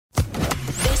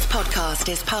podcast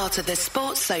is part of the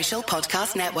Sports Social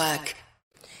Podcast Network.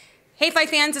 Hey, Fight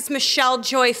fans, it's Michelle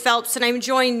Joy Phelps, and I'm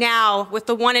joined now with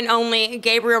the one and only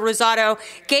Gabriel ROSAD0.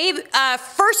 Gabe,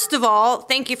 first of all,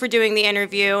 thank you for doing the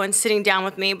interview and sitting down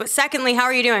with me. But secondly, how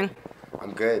are you doing?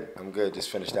 I'm good.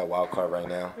 Just finished that wild card right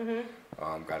now.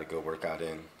 Got a good workout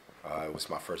in. It was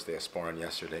my first day of sparring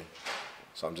yesterday,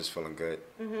 so I'm just feeling good,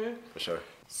 for sure.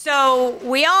 So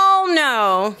we all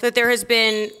know that there has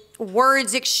been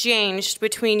words exchanged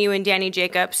between you and Danny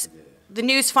Jacobs. The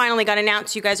news finally got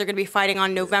announced. You guys are going to be fighting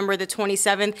on November the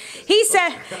 27th. He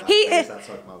said I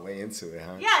talked my way into it,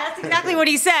 huh? Yeah, that's exactly what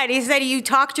he said. He said you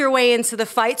talked your way into the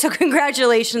fight, so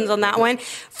congratulations on that one.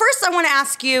 First, I want to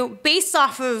ask you, based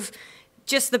off of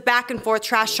just the back and forth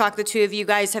trash talk the two of you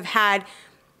guys have had,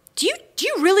 do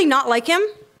you really not like him?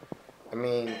 I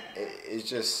mean, it's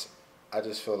just, I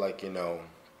just feel like,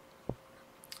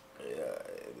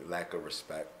 lack of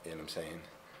respect, you know what I'm saying?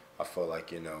 I feel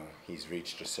like, he's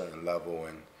reached a certain level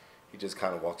and he just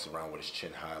kind of walks around with his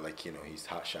chin high like, he's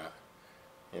hot shot.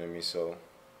 You know what I mean? So,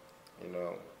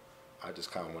 I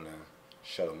just kind of want to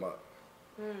shut him up.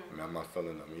 I mean, I'm not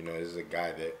feeling him. This is a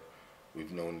guy that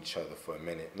we've known each other for a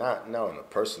minute. Not on a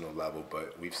personal level,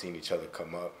 but we've seen each other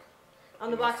come up.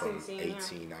 On the boxing from scene,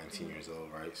 18, 19 years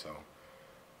old, right? So,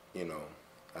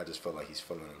 I just feel like he's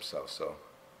feeling himself. So,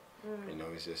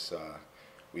 it's just,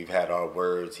 we've had our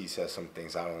words. He says some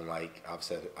things I don't like. I've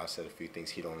said a few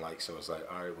things he don't like. So it's like,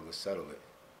 all right, well, let's settle it.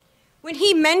 When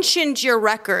he mentioned your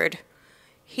record,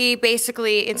 he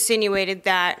basically insinuated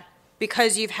that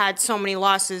because you've had so many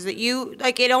losses that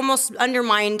it almost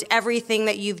undermined everything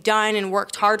that you've done and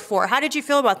worked hard for. How did you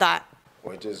feel about that?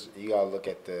 Well, you gotta look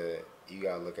at the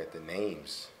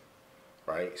names,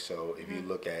 right? So if you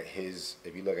look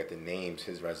at the names,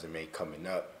 his resume coming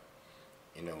up,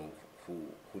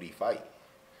 who'd he fight?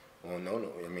 Well,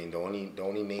 no. I mean, the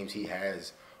only names he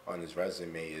has on his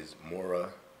resume is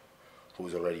Mora,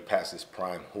 who's already past his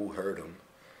prime, who hurt him,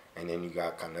 and then you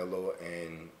got Canelo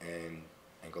and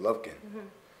Golovkin,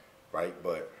 right?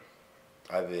 But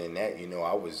other than that,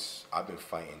 I've been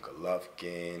fighting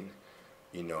Golovkin,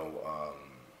 let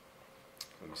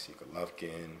me see,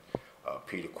 Golovkin,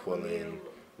 Peter Quillen,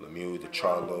 Lemieux,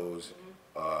 DeCharlos,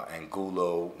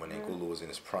 Angulo, when Angulo was in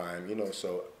his prime,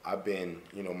 so I've been,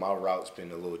 my route's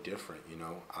been a little different,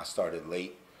 I started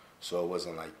late, so it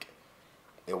wasn't like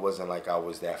I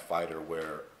was that fighter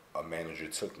where a manager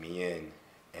took me in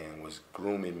and was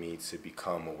grooming me to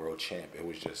become a world champ. It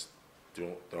was just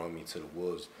throwing me to the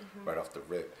wolves right off the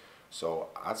rip. So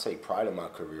I take pride in my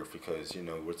career because,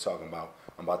 we're talking about,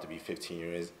 I'm about to be 15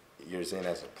 years in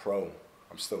as a pro.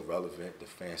 I'm still relevant. The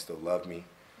fans still love me.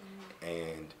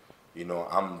 And,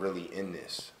 I'm really in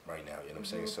this right now, you know what I'm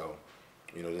saying? So,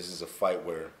 this is a fight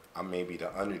where I may be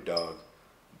the underdog,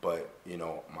 but,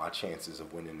 my chances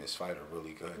of winning this fight are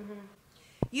really good.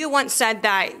 You once said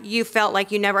that you felt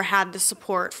like you never had the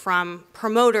support from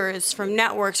promoters, from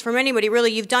networks, from anybody.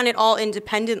 Really, you've done it all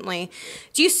independently.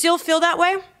 Do you still feel that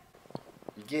way?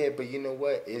 Yeah, but you know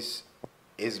what? It's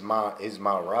my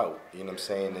route. You know what I'm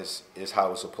saying? It's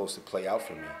how it's supposed to play out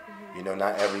for me.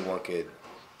 Not everyone could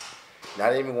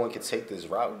take this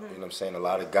route. You know what I'm saying? A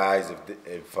lot of guys, a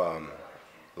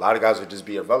lot of guys would just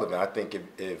be irrelevant. I think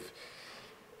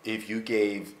if you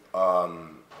gave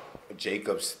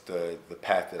Jacobs the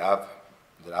path that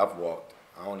I've walked,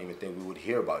 I don't even think we would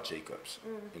hear about Jacobs.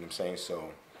 You know what I'm saying?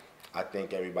 So I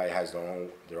think everybody has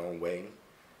their own way,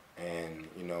 and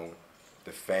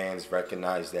the fans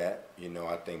recognize that.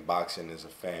 I think boxing is a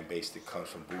fan base that comes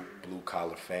from blue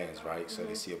collar fans, right? So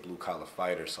they see a blue collar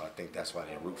fighter, so I think that's why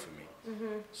they root for me.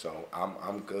 So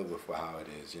I'm good with how it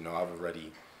is. I've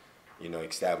already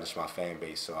established my fan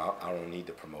base, so I don't need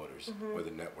the promoters or the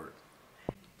network.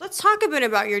 Let's talk a bit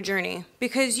about your journey,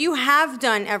 because you have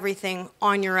done everything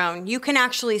on your own. You can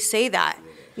actually say that.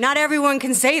 Not everyone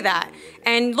can say that.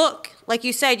 And look, like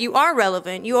you said, you are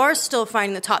relevant. You are still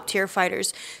fighting the top tier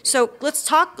fighters. So let's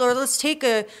take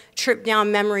a trip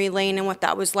down memory lane and what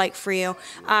that was like for you.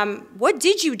 What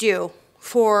did you do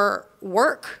for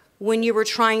work when you were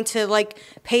trying to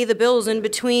pay the bills in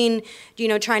between,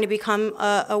 trying to become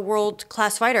a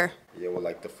world-class fighter? Yeah,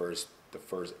 well, the first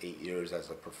 8 years as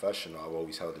a professional, I've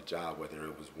always held a job, whether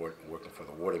it was working for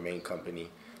the water main company,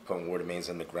 putting water mains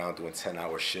on the ground, doing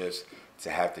 10-hour shifts, to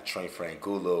have to train for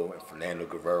Angulo and Fernando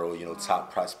Guerrero,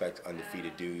 top prospect,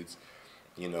 undefeated dudes,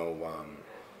 and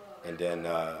then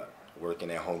working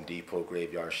at Home Depot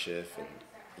graveyard shift and,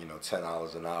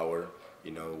 $10 an hour,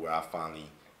 where I finally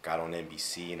got on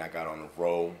NBC and I got on a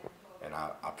roll. And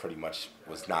I pretty much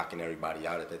was knocking everybody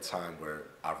out at that time, where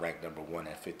I ranked #1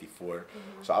 at 54.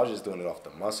 So I was just doing it off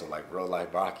the muscle, like real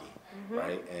life Rocky,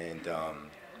 right? And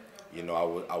I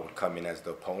would come in as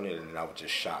the opponent, and then I would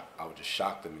just shock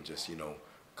them and just,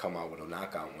 come out with a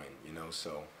knockout win,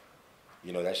 So,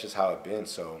 that's just how it's been.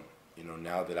 So,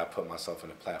 now that I put myself in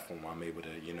a platform where I'm able to,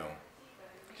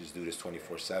 just do this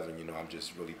 24/7, I'm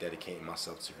just really dedicating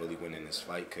myself to really winning this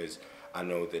fight, because I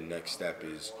know the next step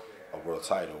is a world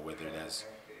title, whether that's,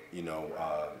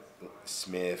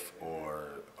 Smith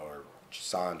or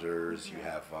Saunders, you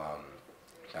have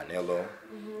Canelo,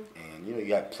 and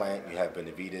you have Plant, you have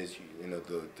Benavidez.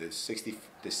 The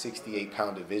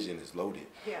 68-pound division is loaded,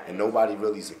 and nobody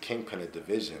really is a kingpin of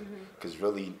division, because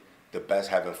really the best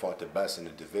haven't fought the best in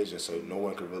the division, so no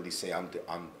one could really say I'm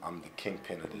the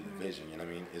kingpin of the division. You know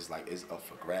what I mean? It's like it's up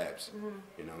for grabs.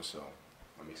 So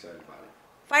I'm excited about it.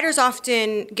 Fighters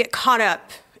often get caught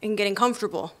up in getting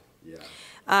comfortable.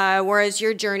 Yeah. Whereas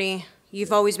your journey,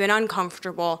 you've always been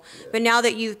uncomfortable. Yeah. But now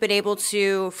that you've been able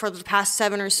to, for the past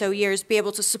 7 or so years, be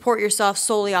able to support yourself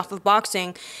solely off of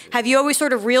boxing, have you always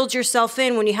sort of reeled yourself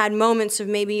in when you had moments of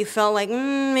maybe you felt like,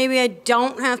 maybe I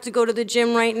don't have to go to the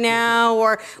gym right now,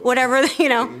 or whatever, I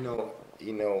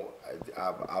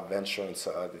venture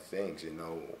into other things,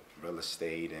 real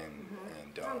estate and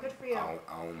good for you. I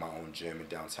own my own gym in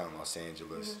downtown Los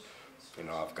Angeles.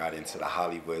 I've got into the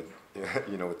Hollywood,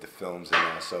 with the films and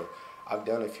all. So I've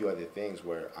done a few other things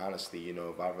where, honestly,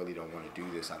 if I really don't want to do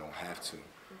this, I don't have to.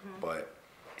 But,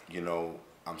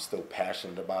 I'm still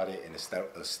passionate about it, and it's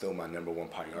still my #1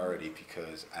 priority,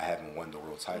 because I haven't won the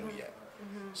world title yet.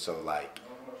 So, like,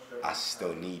 I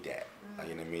still need that.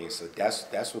 You know what I mean? So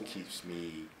that's what keeps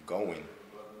me going.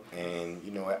 And,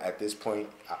 at this point,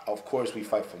 of course we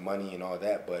fight for money and all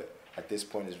that, but at this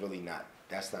point it's really not,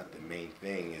 that's not the main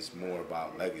thing. It's more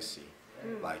about legacy.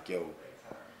 Like,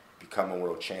 become a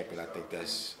world champion, I think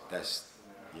that's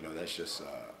just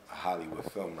a Hollywood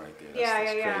film right there.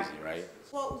 That's crazy, right?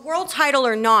 Well, world title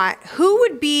or not, who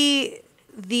would be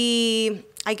the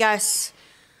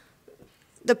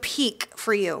peak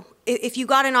for you? If you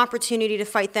got an opportunity to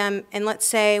fight them, and let's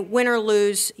say win or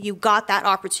lose, you got that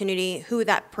opportunity, who would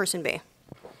that person be?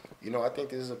 I think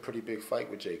this is a pretty big fight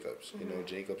with Jacobs.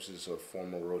 Jacobs is a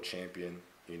former world champion.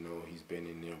 He's been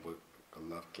in there with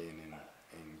Golovkin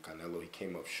and Canelo. He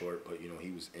came up short, but,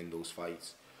 he was in those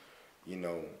fights.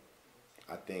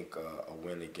 I think a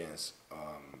win against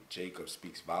Jacobs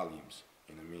speaks volumes.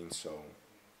 You know what I mean? So,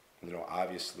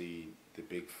 obviously the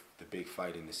big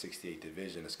fight in the 68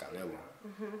 division is Canelo.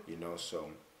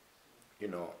 So,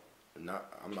 I'm not.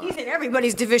 He's in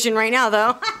everybody's division right now,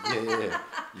 though.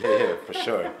 yeah, for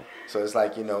sure. So it's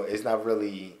like, it's not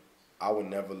really. I would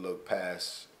never look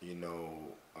past,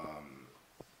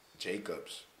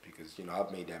 Jacobs, because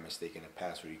I've made that mistake in the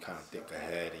past where you kind of think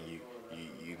ahead and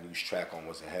you lose track on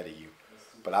what's ahead of you.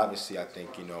 But obviously, I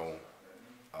think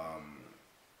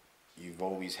you've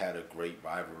always had a great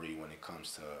rivalry when it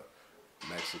comes to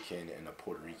Mexican and a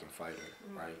Puerto Rican fighter,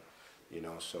 right?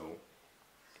 So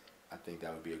I think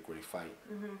that would be a great fight,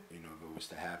 if it was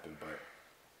to happen. But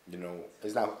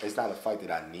it's not a fight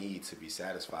that I need to be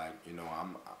satisfied.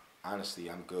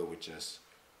 I'm good with just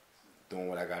doing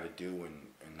what I got to do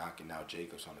and knocking out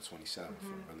Jacobs on the 27th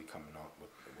and really coming out with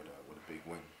a big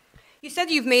win. You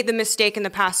said you've made the mistake in the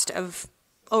past of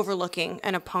overlooking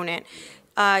an opponent.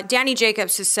 Danny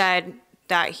Jacobs has said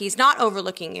that he's not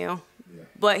overlooking you,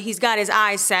 but he's got his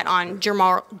eyes set on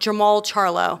Jamal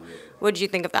Charlo. What did you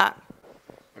think of that?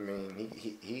 I mean,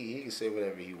 he can say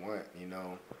whatever he wants,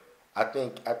 I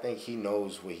think he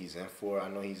knows what he's in for. I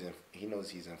know he knows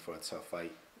he's in for a tough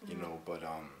fight, but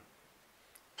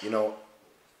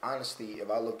honestly, if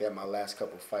I looked at my last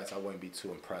couple of fights, I wouldn't be too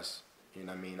impressed. You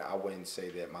know what I mean? I wouldn't say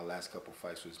that my last couple of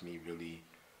fights was me really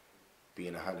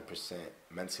being 100%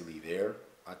 mentally there.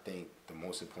 I think the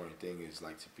most important thing is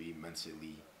like to be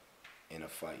mentally in a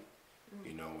fight,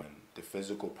 and the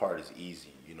physical part is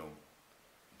easy,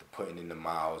 the putting in the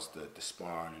miles, the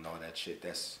sparring and all that shit,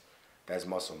 that's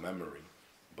muscle memory,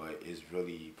 but it's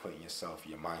really putting your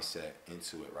mindset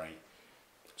into it, right?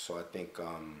 So I think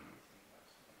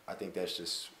that's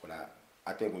just what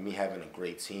I think with me having a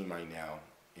great team right now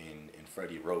in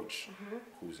Freddie Roach,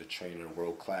 who's a trainer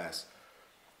world class,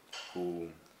 who,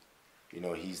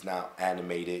 he's not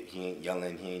animated, he ain't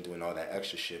yelling, he ain't doing all that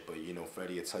extra shit, but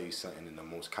Freddie will tell you something in the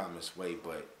most calmest way,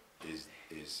 but is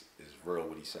real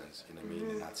what he says, you know what I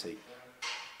mean?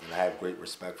 And I have great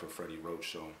respect for Freddie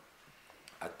Roach, so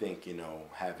I think,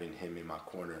 having him in my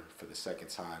corner for the second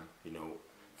time,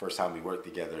 first time we worked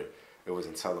together, it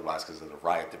wasn't televised because of the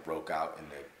riot that broke out in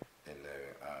the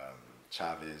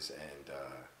Chavez and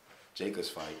Jacobs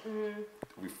fight.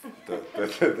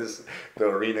 The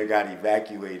arena got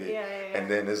evacuated, and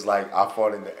then it's like I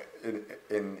fought in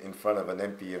in front of an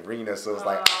empty arena, so it's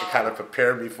like it kind of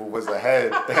prepared me for what's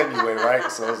ahead anyway,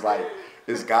 right? So it's like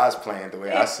this God's plan the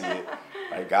way I see it.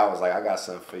 Like God was like, I got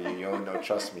something for you. You don't know,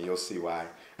 trust me, you'll see why.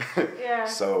 Yeah.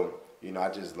 So I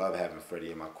just love having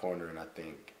Freddie in my corner, and I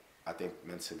think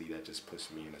mentally that just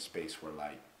puts me in a space where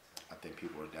like I think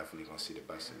people are definitely gonna see the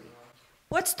best of me.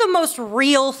 What's the most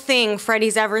real thing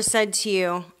Freddie's ever said to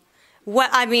you?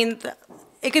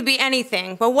 It could be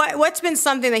anything, but what's been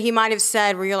something that he might have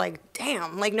said where you're like,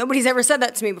 damn, like nobody's ever said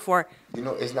that to me before?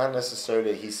 It's not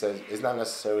necessarily it's not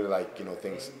necessarily like,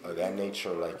 things of that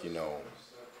nature. Like,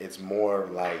 it's more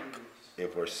like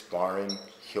if we're sparring,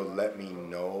 he'll let me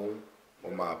know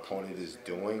what my opponent is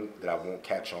doing that I won't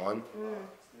catch on.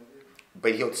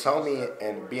 But he'll tell me,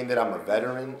 and being that I'm a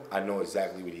veteran, I know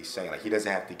exactly what he's saying. Like, he doesn't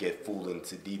have to get fooled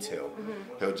into detail.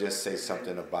 He'll just say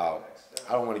something about,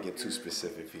 I don't want to get too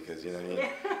specific because, you know what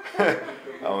I mean?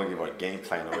 I don't want to give our game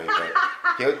plan away,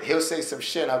 but he'll say some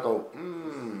shit, and I'll go,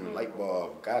 light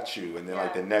bulb, got you. And then,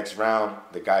 like, the next round,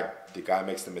 the guy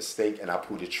makes the mistake, and I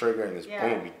pull the trigger, and it's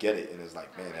boom, we get it. And it's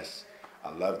like, man,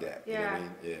 I love that. You know what I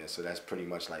mean? Yeah, so that's pretty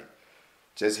much like,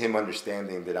 just him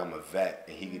understanding that I'm a vet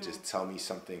and he could just tell me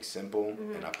something simple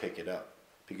and I pick it up.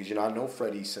 Because, I know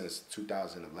Freddie since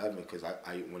 2011 because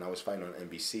when I was fighting on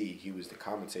NBC, he was the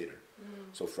commentator.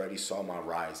 So Freddie saw my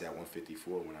rise at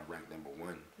 154 when I ranked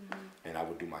 #1. And I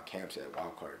would do my camps at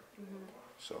Wildcard.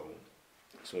 So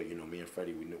me and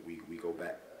Freddie, we go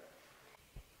back.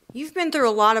 You've been through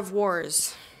a lot of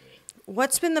wars.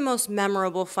 What's been the most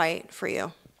memorable fight for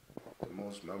you? The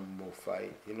most memorable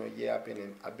fight,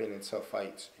 I've been in tough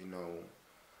fights.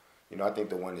 I think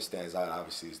the one that stands out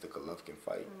obviously is the Golovkin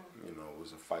fight. It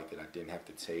was a fight that I didn't have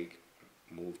to take.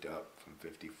 Moved up from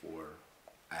 54.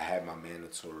 I had my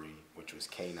mandatory, which was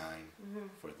K9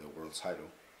 for the world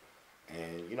title,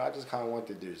 and I just kind of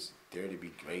wanted there to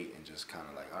be great and just kind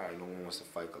of like, all right, no one wants to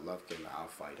fight Golovkin, I'll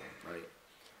fight him, right?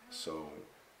 So,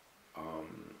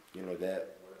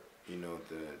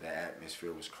 the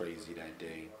atmosphere was crazy that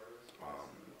day.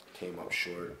 Came up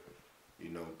short,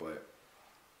 but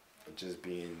just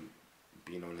being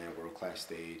on that world-class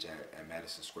stage at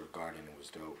Madison Square Garden, it was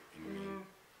dope, you know what I mean?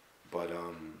 But,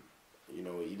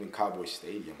 even Cowboy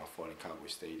Stadium, I fought in Cowboy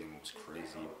Stadium, it was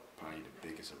crazy, probably the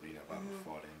biggest arena I've ever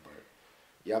fought in, but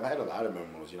yeah, I've had a lot of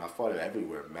memories, I fought it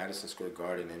everywhere, Madison Square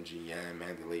Garden, MGM,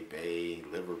 Mandalay Bay,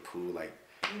 Liverpool, like,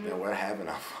 man, where haven't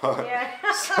I fought? Yeah.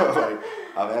 So, like,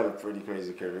 I've had a pretty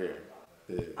crazy career.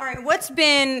 Yeah. All right, what's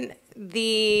been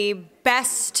the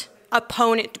best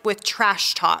opponent with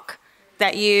trash talk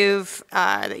that you've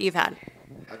had?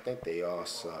 I think they all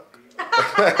suck.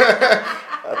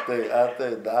 I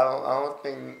don't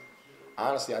think.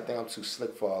 Honestly, I think I'm too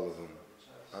slick for all of them.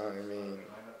 I mean,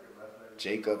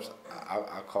 Jacobs,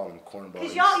 I call him cornball.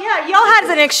 Y'all had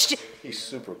an exchange. He's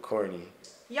super corny.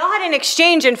 Y'all had an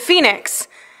exchange in Phoenix.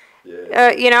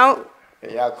 Yeah.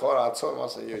 Yeah, I told him, I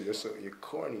said, you're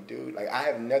corny, dude. Like, I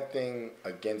have nothing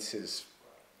against his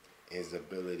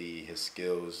ability, his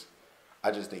skills. I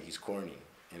just think he's corny.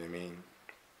 You know what I mean?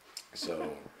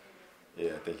 So,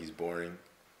 yeah, I think he's boring.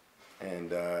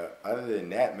 And other than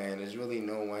that, man, there's really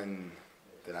no one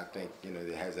that I think,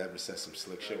 that has ever said some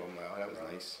slick shit. I'm like, oh, that was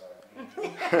nice.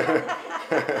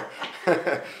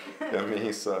 I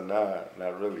mean, so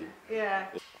not really. Yeah.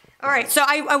 All right, so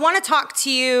I want to talk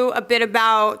to you a bit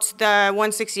about the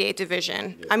 168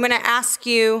 division. Yeah. I'm going to ask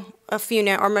you I'm going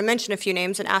to mention a few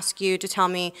names and ask you to tell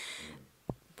me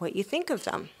what you think of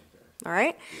them. All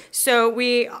right? Yeah. So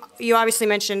you obviously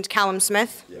mentioned Callum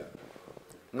Smith. Yeah.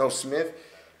 No, Smith,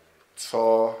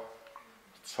 tall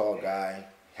guy,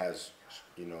 has,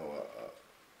 a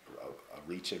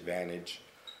reach advantage.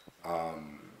 I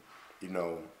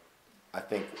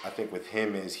think with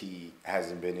him is he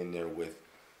hasn't been in there with,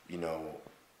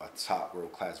 a top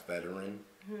world-class veteran.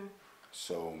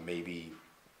 So maybe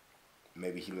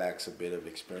he lacks a bit of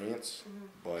experience,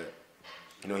 but,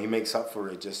 he makes up for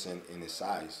it just in his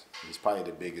size. He's probably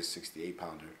the biggest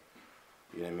 68-pounder,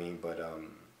 you know what I mean?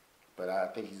 But I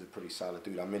think he's a pretty solid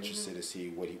dude. I'm interested to see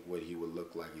what he would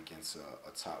look like against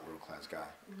a top world-class guy.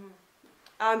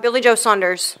 Billy Joe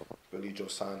Saunders. Billy Joe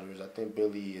Saunders. I think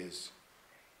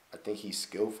he's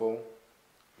skillful.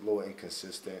 A little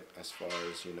inconsistent as far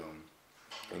as,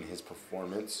 in his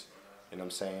performance, you know what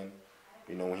I'm saying?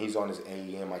 When he's on his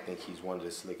AEM, I think he's one of the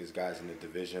slickest guys in the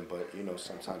division, but,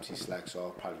 sometimes he slacks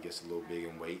off, probably gets a little big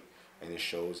in weight, and it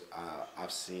shows.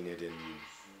 I've seen it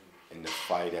in the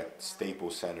fight at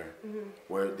Staples Center,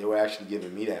 where they were actually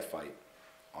giving me that fight.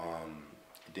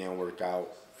 It didn't work out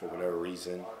for whatever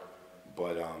reason,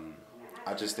 but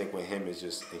I just think with him it's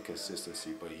just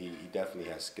inconsistency, but he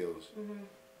definitely has skills.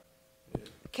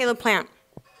 Caleb Plant.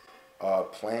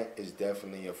 Plant is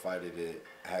definitely a fighter that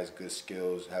has good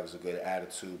skills, has a good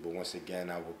attitude, but once again,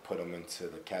 I would put him into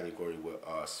the category with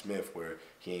Smith, where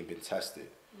he ain't been tested.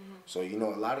 So, you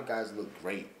know, a lot of guys look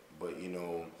great, but, you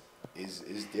know, it's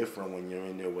different when you're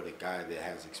in there with a guy that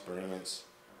has experience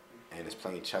and is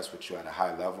playing chess with you at a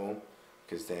high level,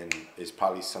 because then it's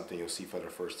probably something you'll see for the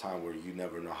first time where you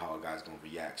never know how a guy's going to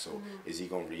react. So is he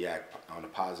going to react on a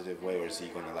positive way, or is he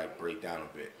going to, like, break down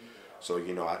a bit? So,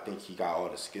 you know, I think he got all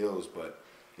the skills, but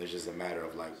it's just a matter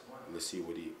of, like, let's see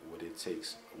what it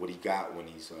takes, what he got when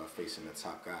he's facing the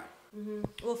top guy.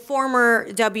 Well,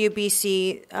 former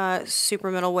WBC super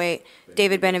middleweight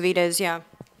David Benavidez, yeah.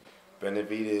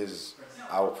 Benavidez,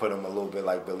 I would put him a little bit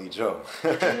like Billy Joe,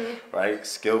 right?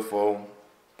 Skillful,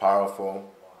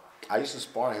 powerful. I used to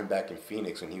spar him back in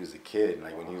Phoenix when he was a kid,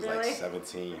 like when he was like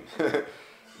 17.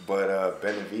 But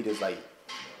Benavidez, like,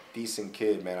 decent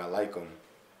kid, man. I like him.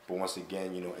 But once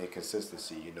again, you know,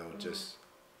 inconsistency, you know, just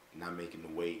not making the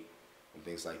weight and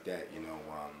things like that, you know.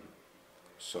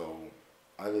 So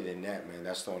other than that, man,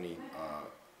 that's the only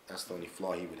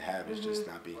flaw he would have, is just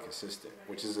not being consistent,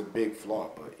 which is a big flaw.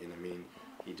 But, you know what I mean,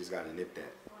 he just got to nip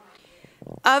that.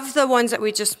 Of the ones that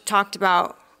we just talked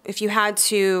about, if you had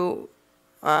to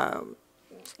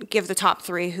give the top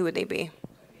three, who would they be?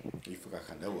 You forgot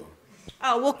Canelo.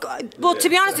 Oh, well, to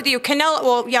be honest with you, Canelo,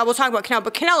 well, yeah, we'll talk about Canelo,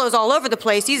 but Canelo's all over the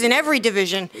place. He's in every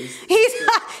division. He's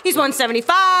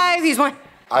 175, he's one.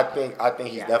 I think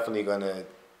he's definitely going to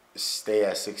stay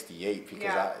at 68,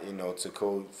 because, you know, to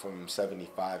go from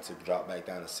 75 to drop back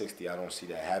down to 60, I don't see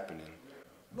that happening.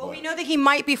 Well, we know that he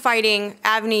might be fighting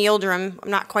Avni Yildirim. I'm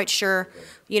not quite sure,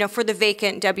 you know, for the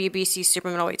vacant WBC super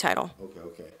middleweight title.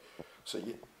 Okay. So,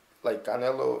 like,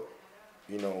 Canelo,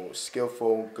 you know,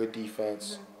 skillful, good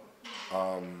defense.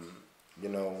 You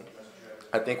know,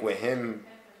 I think with him,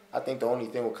 I think the only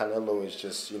thing with Canelo is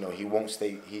just, you know, he won't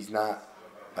stay, he's not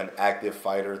an active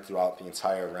fighter throughout the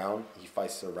entire round. He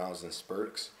fights the rounds in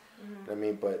spurts. You know what I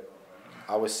mean? But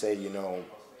I would say, you know,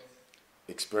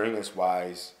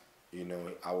 experience-wise, you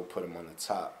know, I would put him on the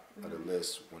top of the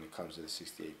list when it comes to the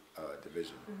 68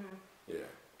 division. Yeah,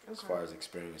 as far as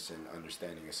experience and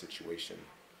understanding a situation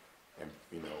and,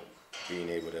 you know, being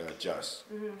able to adjust,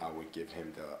 I would give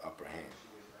him the upper hand.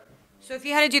 So if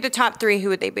you had to do the top three, who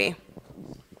would they be?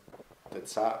 The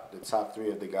top three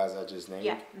of the guys I just named?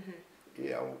 Yeah.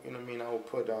 Yeah, you know what I mean? I would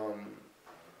put, I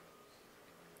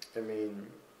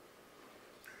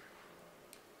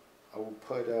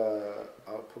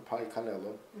would put probably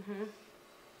Canelo.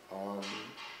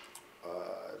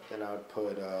 Then I would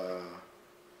put,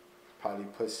 probably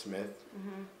put Smith.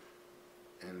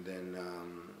 And then,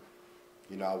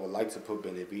 you know, I would like to put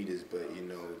Benavidez, but, you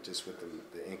know, just with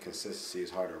the inconsistency,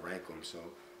 it's hard to rank them. So,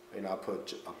 you know, I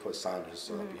put Saunders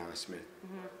behind Smith.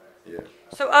 Yeah.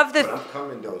 So of the, but I'm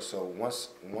coming though. So once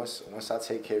I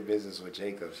take care of business with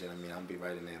Jacobs, you know what I mean, I'll be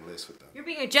right in that list with them. You're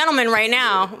being a gentleman right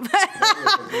now.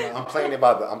 You know, I'm playing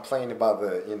about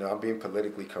the. You know, I'm being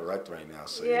politically correct right now.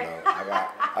 So you know,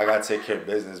 I got to take care of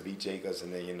business, beat Jacobs,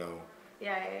 and then you know.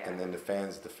 And then the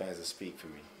fans will speak for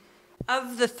me.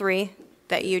 Of the three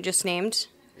that you just named,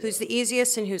 who's the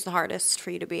easiest and who's the hardest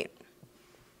for you to beat?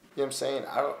 You know what I'm saying?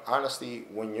 Honestly,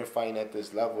 when you're fighting at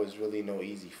this level, it's really no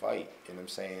easy fight. You know what I'm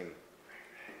saying?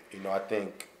 You know, I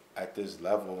think at this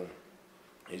level,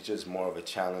 it's just more of a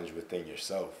challenge within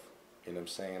yourself. You know what I'm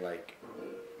saying? Like,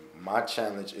 my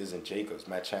challenge isn't Jacobs.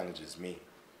 My challenge is me. You know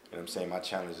what I'm saying? My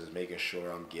challenge is making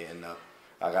sure I'm getting up.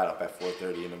 I got up at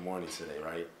 4:30 in the morning today,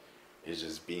 right? It's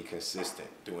just being consistent,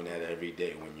 doing that every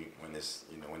day.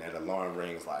 When that alarm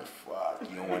rings, like, fuck,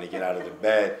 you don't want to get out of the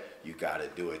bed, you gotta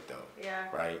do it though.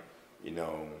 Yeah. Right? You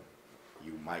know,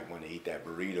 you might want to eat that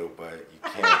burrito, but you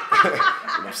can't. You know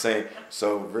what I'm saying?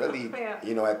 So really,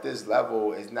 you know, at this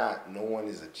level, it's not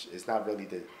really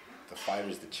the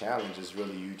fighter's the challenge. It's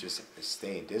really you just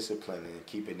staying disciplined and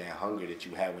keeping that hunger that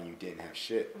you had when you didn't have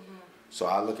shit. So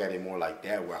I look at it more like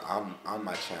that, where I'm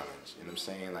my challenge. You know what I'm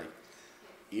saying? Like,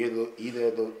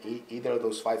 either of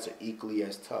those fights are equally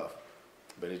as tough,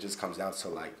 but it just comes down to,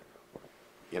 like,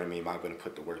 you know what I mean, am I going to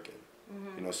put the work in?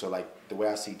 You know, so, like, the way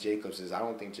I see Jacobs is, I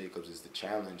don't think Jacobs is the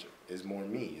challenge. It's more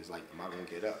me. It's like, am I going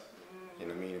to get up? You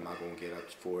know what I mean? Am I going to get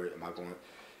up for it? Am I going,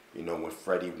 you know, when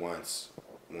Freddie wants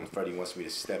me to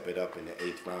step it up in the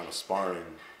 8th round of sparring,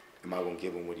 am I going to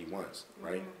give him what he wants,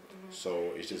 right?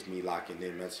 So it's just me locking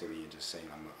in mentally and just saying,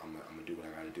 I'm going to do what I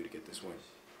got to do to get this win.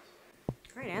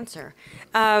 Great answer.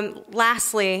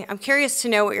 Lastly, I'm curious to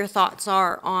know what your thoughts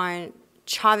are on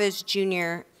Chavez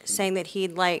Jr. saying that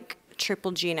he'd like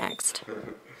Triple G next.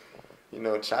 You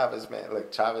know, Chavez, man.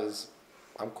 Look, Chavez,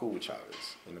 I'm cool with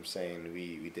Chavez. You know what I'm saying?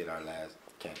 We did our last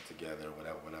camp together,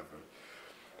 whatever.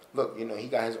 look, you know, he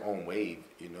got his own wave.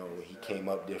 You know, he came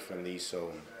up differently,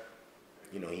 so,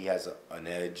 you know, he has an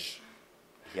edge.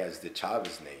 He has the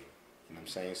Chavez name. You know what I'm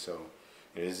saying? So,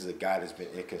 you know, this is a guy that's been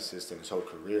inconsistent his whole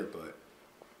career, but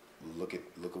look at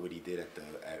what he did in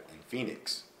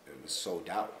Phoenix. It was sold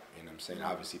out. You know what I'm saying?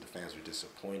 Obviously, the fans were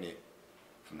disappointed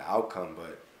from the outcome,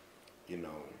 but, you know,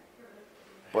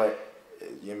 you know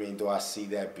what I mean, do I see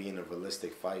that being a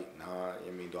realistic fight? Nah. You know what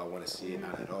I mean, do I want to see it?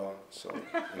 Not at all. So, you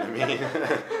know what I mean?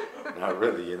 Not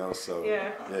really, you know, so,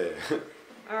 yeah.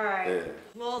 All right. Yeah.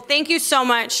 Well, thank you so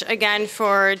much again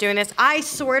for doing this. I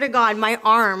swear to God, my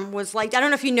arm was like, I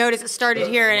don't know if you noticed, it started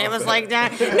here and it was like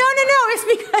that. No, it's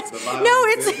because, no,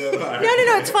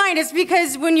 it's fine. It's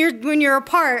because when you're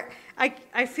apart,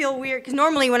 I feel weird, because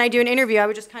normally when I do an interview, I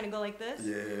would just kind of go like this.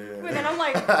 Yeah. And then I'm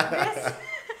like this.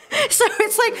 So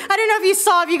it's like, I don't know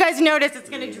if you guys noticed, it's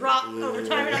going to drop over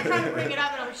time, and I'm trying to bring it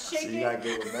up, and I'm shaking. So you got to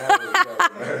get with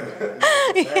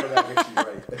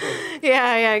Matt.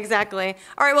 Yeah, exactly.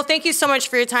 All right, well, thank you so much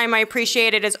for your time. I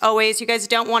appreciate it, as always. You guys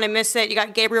don't want to miss it. You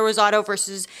got Gabriel ROSAD0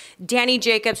 versus Danny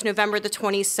Jacobs, November the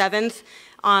 27th,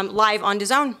 live on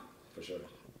DAZN. For sure.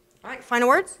 All right, final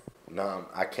words? No,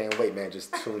 I can't wait, man.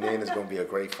 Just tune in. It's going to be a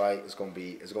great fight. It's going to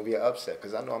be an upset,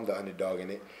 because I know I'm the underdog in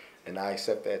it. And I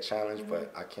accept that challenge,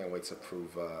 but I can't wait to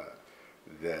prove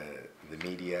the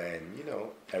media and, you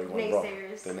know, everyone wrong.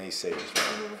 The naysayers,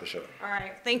 for sure. All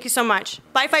right. Thank you so much.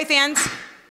 Bye, fight fans.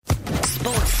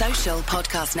 Sports Social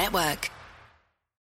Podcast Network.